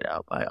to take it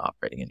out by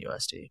operating in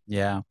USD.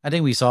 Yeah. I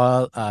think we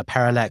saw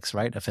Parallax,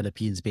 right? A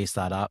Philippines-based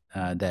startup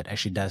that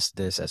actually does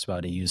this as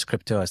well. They use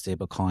crypto as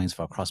stable coins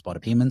for cross-border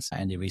payments,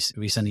 and they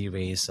recently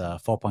raised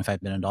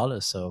 $4.5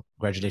 million. So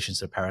congratulations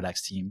to the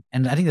Parallax team.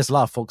 And I think there's a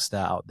lot of folks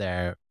that are out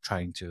there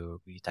trying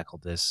to really tackle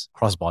this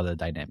cross-border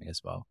dynamic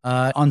as well.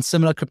 On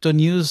similar crypto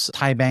news,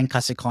 Thai bank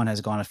Kasikorn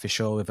has gone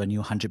official with a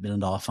new $100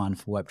 million fund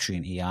for Web3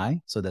 and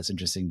AI. So that's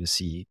interesting to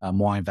see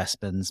more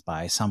investments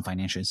by some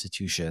financial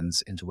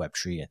institutions into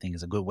Web3. I think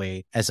is a good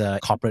way as a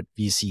corporate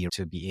VC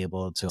to be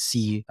able to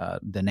see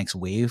the next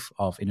wave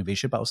of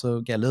innovation, but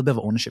also get a little bit of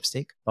ownership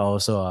stake, but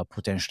also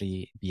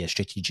potentially be a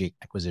strategic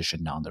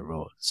acquisition down the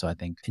road. So I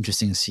think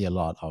interesting to see a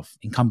lot of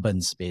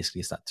incumbents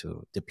basically start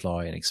to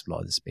deploy and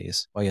explore the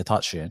space. What are your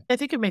thoughts, Shian? I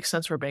think it makes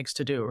sense for banks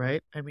to do,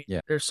 right? I mean,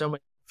 Yeah. there's so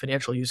many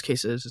financial use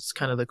cases. It's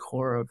kind of the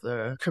core of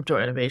the crypto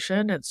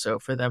innovation. And so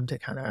for them to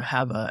kind of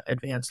have an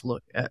advanced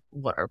look at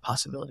what are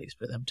possibilities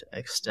for them to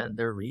extend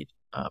their reach,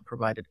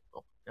 provided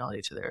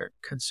functionality to their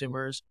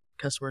customers,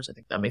 I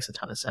think that makes a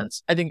ton of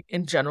sense. I think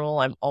in general,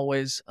 I'm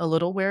always a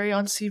little wary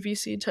on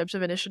CVC types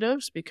of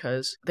initiatives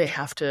because they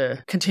have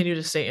to continue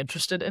to stay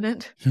interested in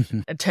it.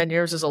 And 10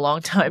 years is a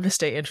long time to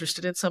stay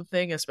interested in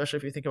something, especially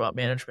if you think about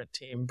management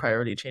team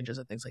priority changes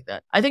and things like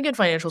that. I think in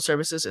financial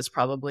services, it's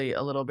probably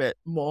a little bit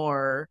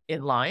more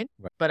in line.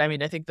 Right. But I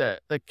mean, I think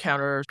the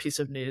counter piece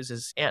of news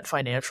is Ant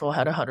Financial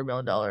had a $100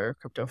 million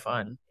crypto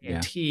fund,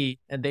 AT,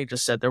 and they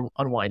just said they're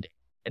unwinding.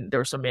 And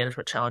there were some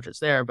management challenges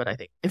there. But I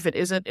think if it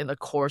isn't in the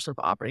course of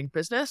operating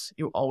business,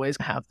 you always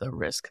have the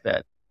risk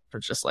that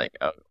it's just like,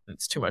 oh,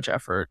 it's too much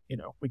effort.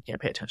 We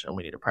can't pay attention.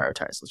 We need to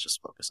prioritize. Let's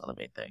just focus on the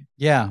main thing.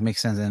 Yeah,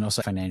 makes sense. And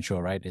also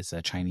financial, right? It's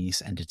a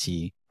Chinese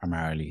entity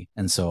primarily.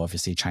 And so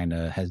obviously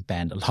China has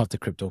banned a lot of the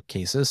crypto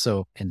cases.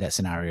 So in that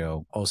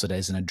scenario, also there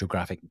isn't a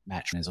geographic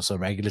match. And there's also a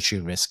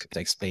regulatory risk to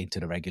explain to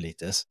the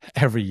regulators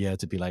every year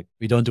to be like,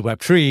 we don't do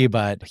Web3,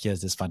 but here's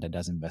this fund that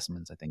does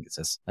investments. I think it's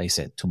just, like you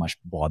said, too much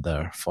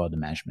bother for the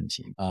management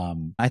team.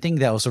 I think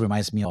that also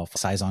reminds me of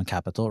Saison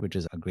Capital, which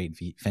is a great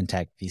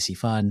fintech VC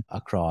fund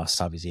across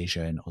Southeast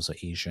Asia and also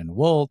Asian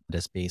world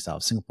that's based out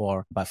of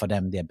Singapore. But for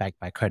them, they're backed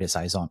by Credit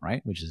Saison,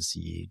 right? Which is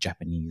the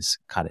Japanese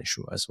card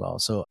issuer as well.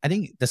 So I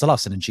think there's a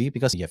lot of synergy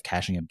because you have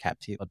cash in your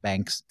captive or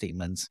bank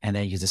statements. And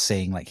then you're just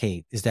saying like,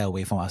 hey, is there a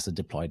way for us to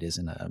deploy this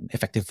in an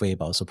effective way,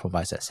 but also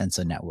provides that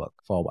sensor network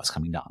for what's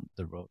coming down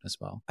the road as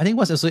well. I think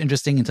what's also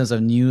interesting in terms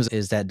of news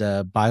is that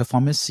the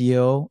Bioformis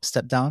CEO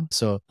stepped down.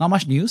 So not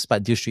much news,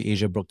 but Deal Street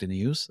Asia broke the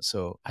news.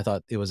 So I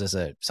thought it was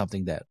as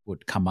something that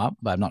would come up,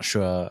 but I'm not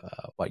sure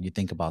what you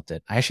think about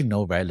it. I actually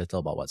know very little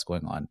about what's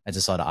going on. I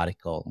just saw the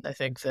article. I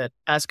think that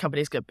as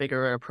companies get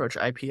bigger and approach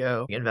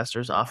IPO,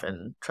 investors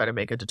often try to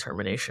make a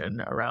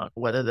determination around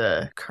whether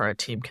the current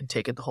team can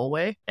take it the whole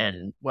way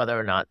and whether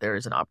or not there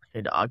is an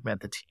opportunity to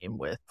augment the team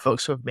with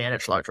folks who have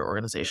managed larger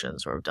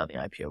organizations or have done the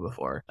IPO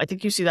before. I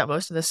think you see that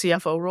most in the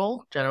CFO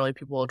role. Generally,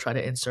 people will try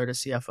to insert a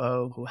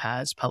CFO who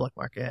has public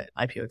market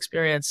IPO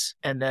experience,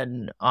 and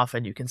then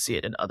often you can see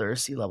it in other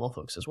C-level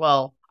folks as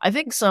well. I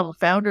think some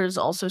founders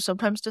also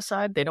sometimes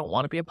decide they don't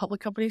want to be a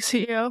public company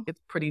CEO.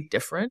 It's pretty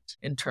different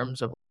in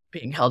terms of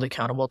being held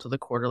accountable to the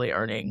quarterly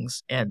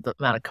earnings and the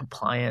amount of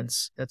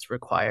compliance that's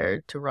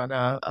required to run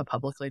a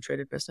publicly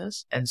traded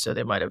business. And so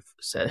they might have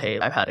said, hey,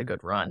 I've had a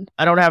good run.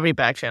 I don't have any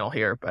back channel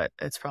here, but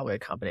it's probably a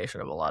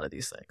combination of a lot of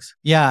these things.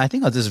 Yeah, I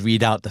think I'll just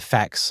read out the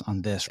facts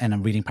on this. And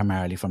I'm reading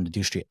primarily from the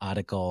Deal Street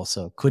article.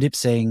 So Kuldeep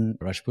Singh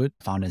Rajput,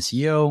 founder and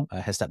CEO,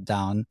 has stepped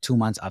down 2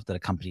 months after the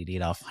company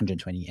laid off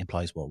 120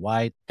 employees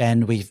worldwide.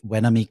 Ben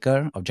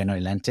Wenamaker of General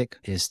Atlantic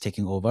is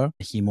taking over.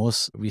 He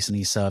most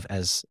recently served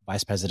as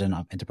Vice President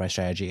of Enterprise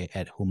Strategy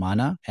at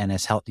Humana and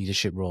has held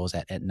leadership roles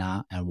at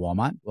Aetna and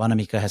Walmart.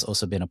 Wanamaker has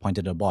also been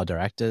appointed to the board of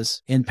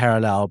directors. In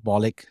parallel,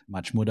 Bolik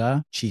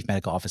Majmudar, Chief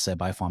Medical Officer at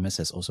Bioformis,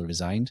 has also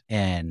resigned,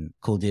 and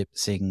Kuldeep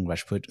Singh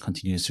Rajput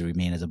continues to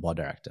remain as a board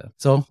director.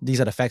 So these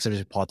are the facts that are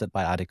reported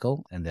by the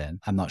article, and then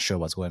I'm not sure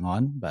what's going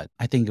on, but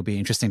I think it'll be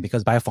interesting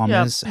because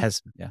Bioformis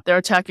has... They're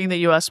attacking the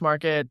U.S.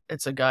 market.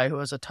 It's a guy who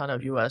has a ton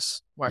of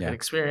U.S. market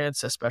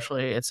experience,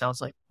 especially it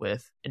sounds like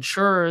with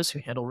insurers who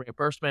handle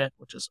reimbursement,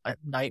 which is a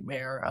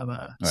nightmare of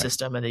a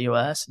system in the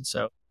US. And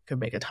so could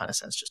make a ton of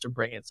sense just to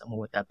bring in someone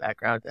with that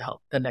background to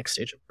help the next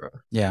stage of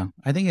growth. Yeah,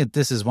 I think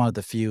this is one of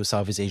the few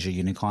Southeast Asia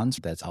unicorns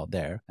that's out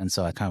there. And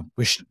so I kind of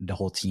wish the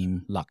whole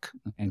team luck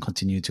and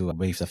continue to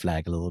wave the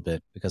flag a little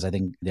bit, because I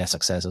think their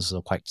success is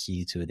also quite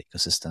key to the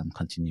ecosystem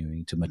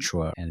continuing to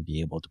mature and be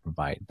able to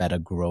provide better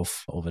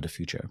growth over the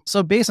future.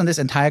 So based on this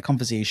entire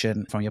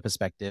conversation, from your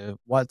perspective,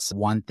 what's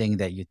one thing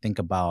that you think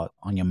about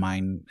on your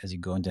mind as you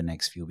go into the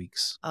next few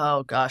weeks?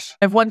 Oh gosh,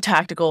 I have one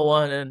tactical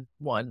one and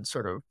one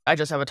sort of, I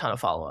just have a ton of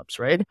follow-ups,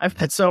 right? I've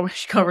had so many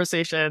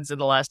conversations in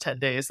the last 10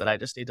 days that I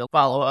just need to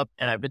follow up,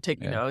 and I've been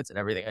taking notes and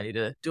everything. I need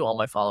to do all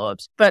my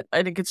follow-ups. But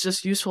I think it's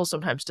just useful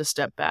sometimes to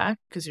step back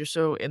because you're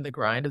so in the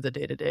grind of the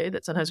day-to-day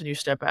that sometimes when you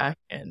step back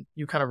and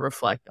you kind of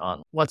reflect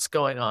on what's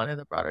going on in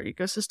the broader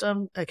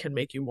ecosystem, that can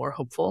make you more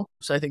hopeful.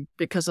 So I think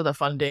because of the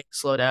funding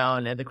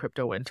slowdown and the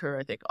crypto winter,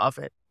 I think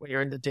often when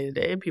you're in the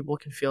day-to-day, people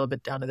can feel a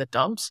bit down in the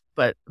dumps,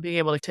 but being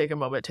able to take a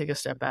moment, take a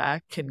step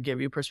back can give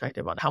you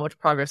perspective on how much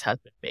progress has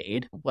been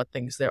made, what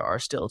things there are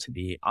still to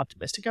be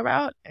optimistic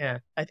about.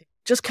 And I think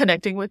just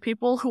connecting with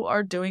people who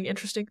are doing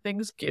interesting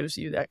things gives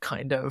you that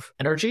kind of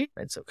energy.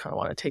 And so kind of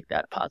want to take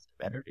that positive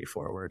energy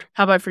forward.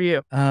 How about for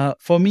you?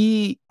 For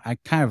me, I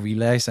kind of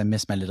realized I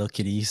miss my little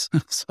kitties.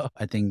 So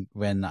I think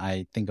when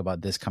I think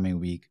about this coming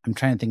week, I'm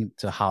trying to think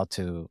to how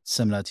to,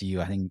 similar to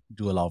you, I think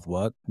do a lot of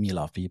work, meet a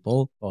lot of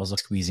people, but also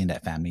squeezing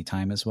that family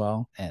time as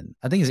well. And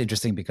I think it's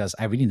interesting because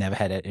I really never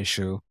had that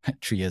issue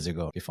 3 years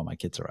ago before my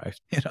kids arrived.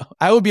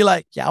 I would be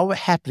like, yeah, I would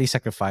happily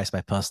sacrifice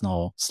my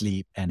personal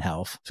sleep and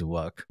health to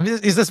work. I mean,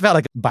 it's just felt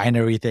like a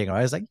binary thing,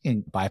 right? It's like you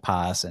can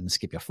bypass and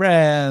skip your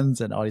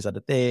friends and all these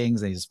other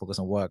things and you just focus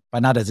on work.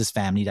 But now there's this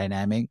family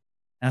dynamic.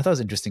 And I thought it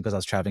was interesting because I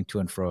was traveling to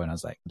and fro and I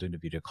was like doing the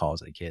video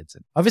calls with the kids.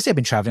 And obviously I've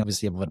been traveling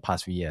over the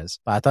past few years,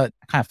 but I thought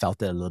I kind of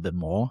felt it a little bit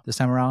more this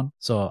time around.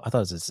 So I thought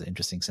it was an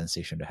interesting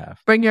sensation to have.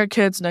 Bring your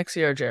kids next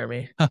year,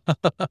 Jeremy.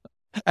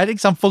 I think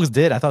some folks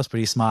did. I thought it was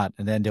pretty smart.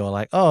 And then they were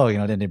like, oh,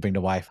 then they bring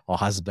the wife or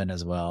husband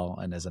as well.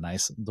 And there's a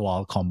nice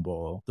dual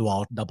combo,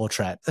 dual double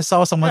threat. I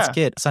saw someone's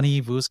kid, Sunny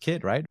Vu's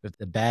kid, right? With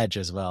the badge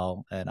as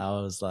well. And I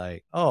was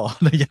like, oh,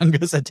 the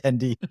youngest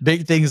attendee.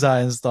 Big things are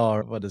in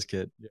store for this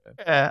kid.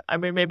 Yeah. I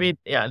mean, maybe,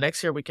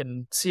 next year we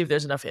can see if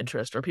there's enough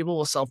interest or people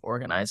will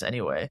self-organize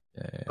anyway.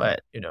 Yeah.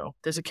 But,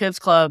 there's a kids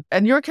club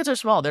and your kids are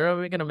small. They're not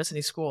even going to miss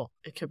any school.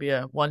 It could be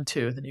a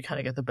 1-2. Then you kind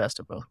of get the best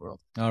of both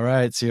worlds. All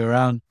right. See you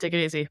around. Take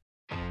it easy.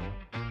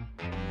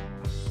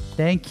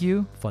 Thank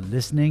you for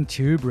listening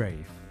to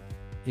Brave.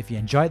 If you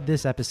enjoyed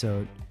this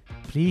episode,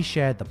 please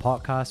share the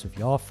podcast with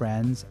your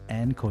friends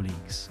and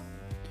colleagues.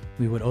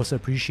 We would also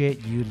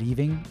appreciate you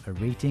leaving a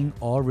rating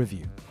or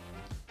review.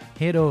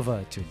 Head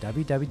over to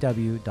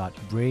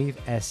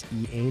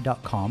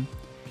www.bravesea.com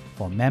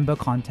for member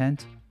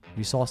content,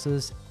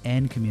 resources,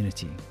 and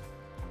community.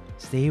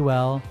 Stay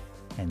well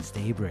and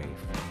stay brave.